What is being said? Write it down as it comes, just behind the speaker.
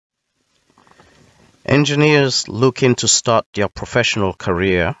Engineers looking to start their professional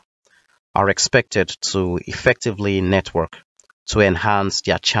career are expected to effectively network to enhance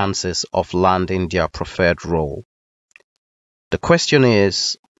their chances of landing their preferred role. The question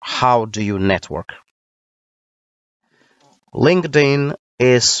is, how do you network? LinkedIn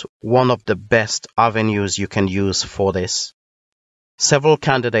is one of the best avenues you can use for this. Several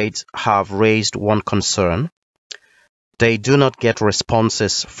candidates have raised one concern. They do not get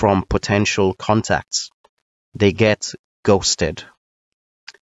responses from potential contacts. They get ghosted.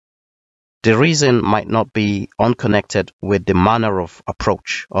 The reason might not be unconnected with the manner of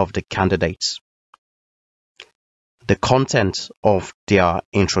approach of the candidates. The content of their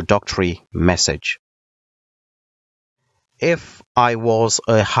introductory message. If I was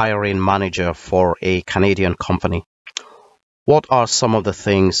a hiring manager for a Canadian company, what are some of the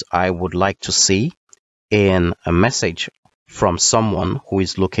things I would like to see in a message from someone who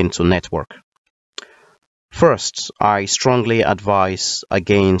is looking to network? First, I strongly advise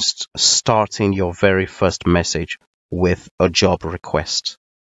against starting your very first message with a job request.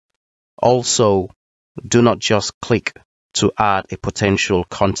 Also, do not just click to add a potential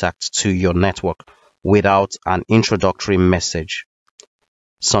contact to your network without an introductory message.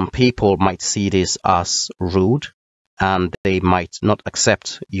 Some people might see this as rude and they might not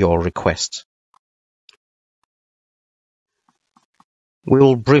accept your request. We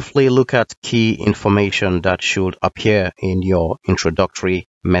will briefly look at key information that should appear in your introductory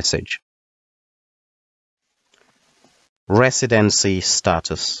message. Residency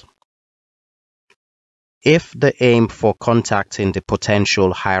status. If the aim for contacting the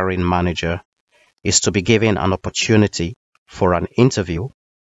potential hiring manager is to be given an opportunity for an interview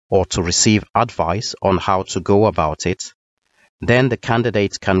or to receive advice on how to go about it, then the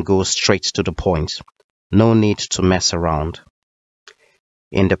candidate can go straight to the point. No need to mess around.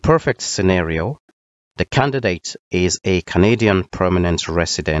 In the perfect scenario, the candidate is a Canadian permanent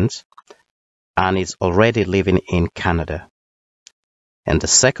resident and is already living in Canada. In the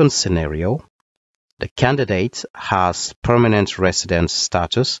second scenario, the candidate has permanent resident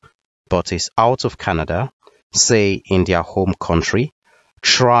status but is out of Canada, say in their home country,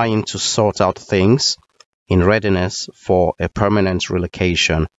 trying to sort out things in readiness for a permanent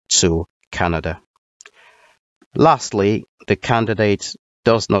relocation to Canada. Lastly, the candidate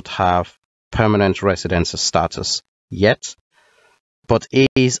does not have permanent residence status yet, but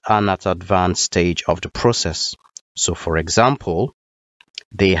is at an advanced stage of the process. So, for example,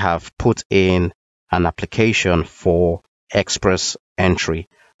 they have put in an application for express entry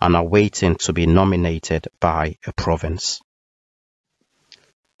and are waiting to be nominated by a province.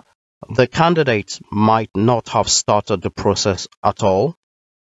 The candidate might not have started the process at all,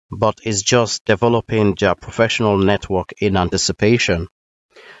 but is just developing their professional network in anticipation.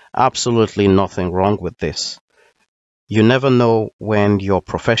 Absolutely nothing wrong with this. You never know when your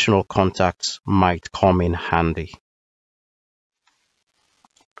professional contacts might come in handy.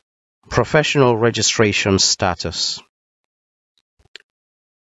 Professional registration status.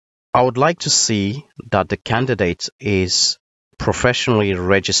 I would like to see that the candidate is professionally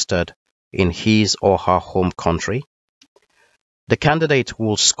registered in his or her home country. The candidate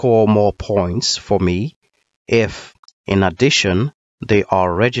will score more points for me if, in addition, they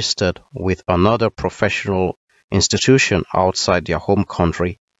are registered with another professional institution outside their home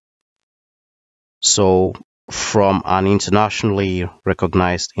country. So, from an internationally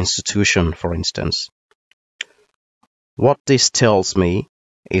recognized institution, for instance. What this tells me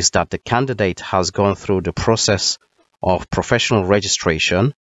is that the candidate has gone through the process of professional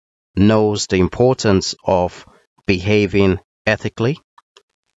registration, knows the importance of behaving ethically,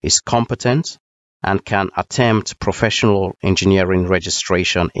 is competent, and can attempt professional engineering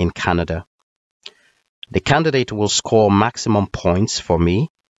registration in Canada. The candidate will score maximum points for me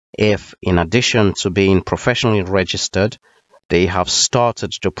if, in addition to being professionally registered, they have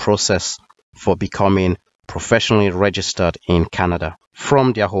started the process for becoming professionally registered in Canada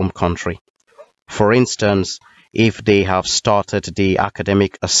from their home country. For instance, if they have started the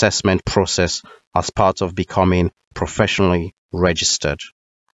academic assessment process as part of becoming professionally registered.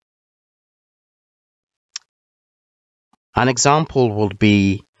 An example would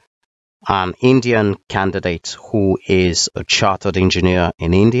be an Indian candidate who is a chartered engineer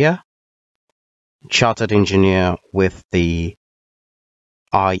in India, chartered engineer with the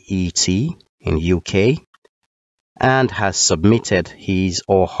IET in UK, and has submitted his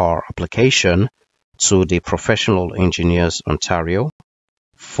or her application to the Professional Engineers Ontario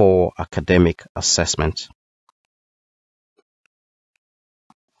for academic assessment.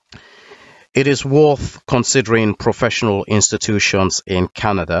 It is worth considering professional institutions in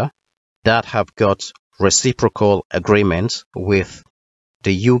Canada that have got reciprocal agreements with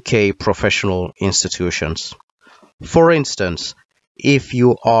the UK professional institutions. For instance, if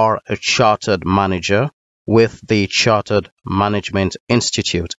you are a chartered manager with the Chartered Management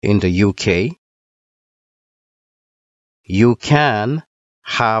Institute in the UK, you can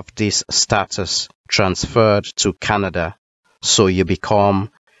have this status transferred to Canada, so you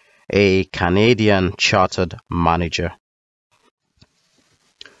become a Canadian chartered manager.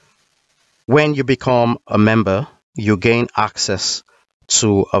 When you become a member, you gain access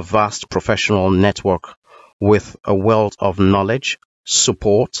to a vast professional network with a wealth of knowledge,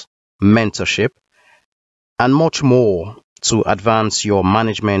 support, mentorship, and much more to advance your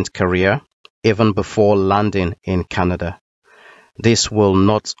management career even before landing in Canada. This will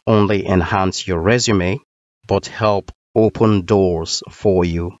not only enhance your resume, but help open doors for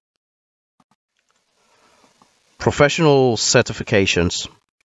you. Professional certifications.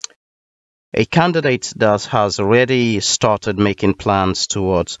 A candidate that has already started making plans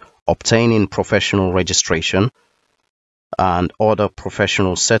towards obtaining professional registration and other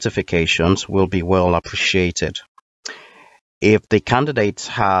professional certifications will be well appreciated. If the candidate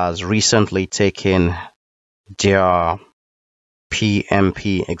has recently taken their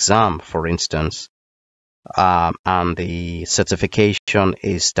PMP exam, for instance, and the certification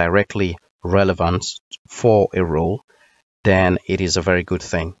is directly relevant for a role, then it is a very good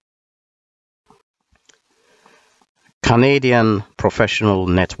thing. Canadian Professional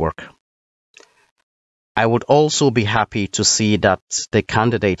Network. I would also be happy to see that the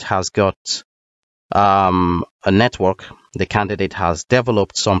candidate has got a network. The candidate has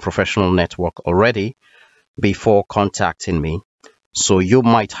developed some professional network already before contacting me. So you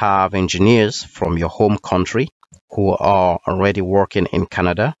might have engineers from your home country who are already working in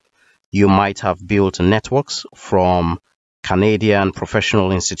Canada. You might have built networks from Canadian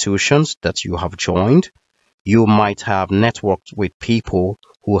professional institutions that you have joined. You might have networked with people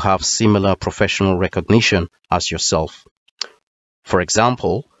who have similar professional recognition as yourself. For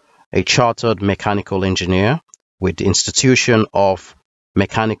example, a chartered mechanical engineer with the Institution of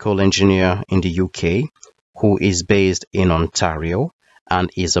Mechanical Engineer in the UK, who is based in Ontario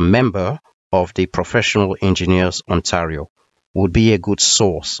and is a member of the Professional Engineers Ontario, would be a good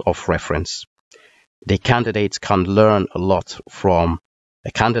source of reference. The candidate can learn a lot from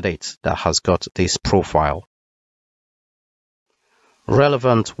a candidate that has got this profile.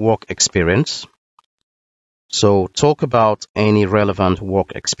 Relevant work experience. So talk about any relevant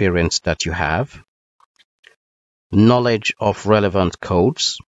work experience that you have. Knowledge of relevant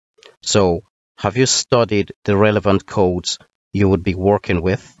codes. So have you studied the relevant codes you would be working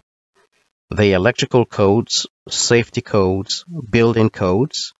with? The electrical codes, safety codes, building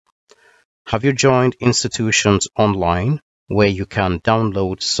codes. Have you joined institutions online where you can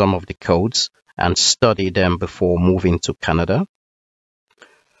download some of the codes and study them before moving to Canada?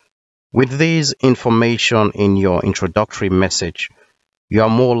 With this information in your introductory message, you are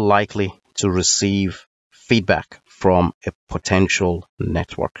more likely to receive feedback from a potential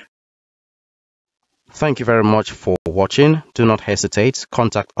network. Thank you very much for watching. Do not hesitate.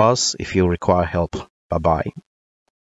 Contact us if you require help. Bye-bye.